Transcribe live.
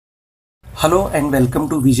Hello and welcome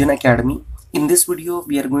to Vision Academy. In this video,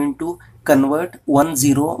 we are going to convert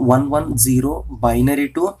 10110 binary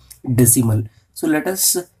to decimal. So let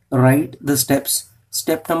us write the steps.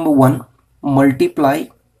 Step number 1, multiply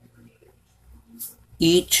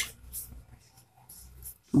each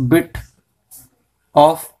bit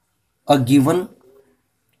of a given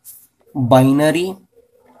binary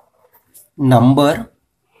number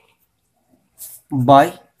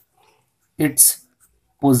by its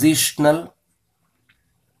positional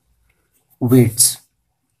weights.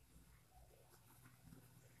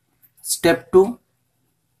 Step 2,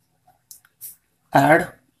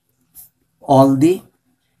 add all the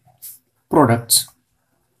products.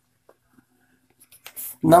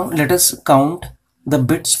 Now let us count the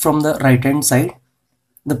bits from the right hand side.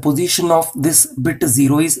 The position of this bit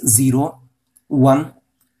 0 is 0, 1,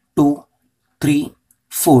 2, 3,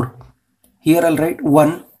 4. Here I'll write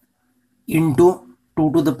 1 into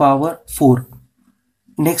 2 to the power 4.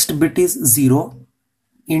 Next bit is 0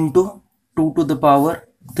 into 2 to the power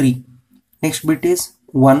 3. Next bit is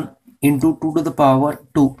 1 into 2 to the power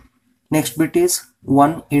 2. Next bit is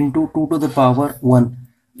 1 into 2 to the power 1.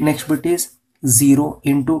 Next bit is 0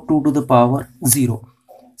 into 2 to the power 0.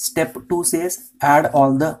 Step 2 says add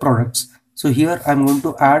all the products. So here I'm going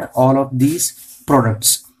to add all of these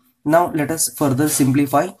products. Now let us further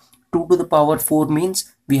simplify. 2 to the power 4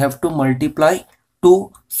 means we have to multiply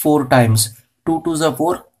 2 4 times. 2 2s are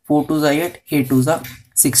 4, 4 2s are 8, 8 2s are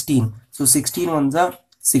 16. So 16 1s are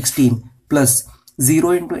 16 plus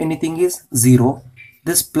 0 into anything is 0.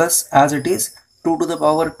 This plus as it is. 2 to the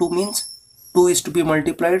power 2 means 2 is to be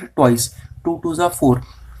multiplied twice. 2 2s are 4,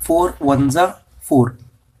 4 1s are 4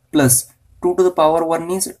 plus 2 to the power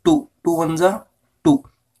 1 is 2, 2 1s are 2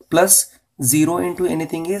 plus 0 into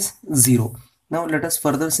anything is 0. Now let us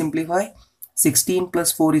further simplify. 16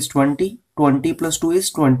 plus 4 is 20, 20 plus 2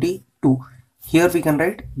 is 22. Here we can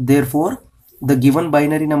write, therefore, the given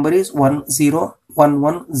binary number is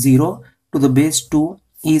 10110 to the base 2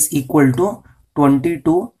 is equal to 22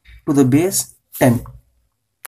 to the base 10.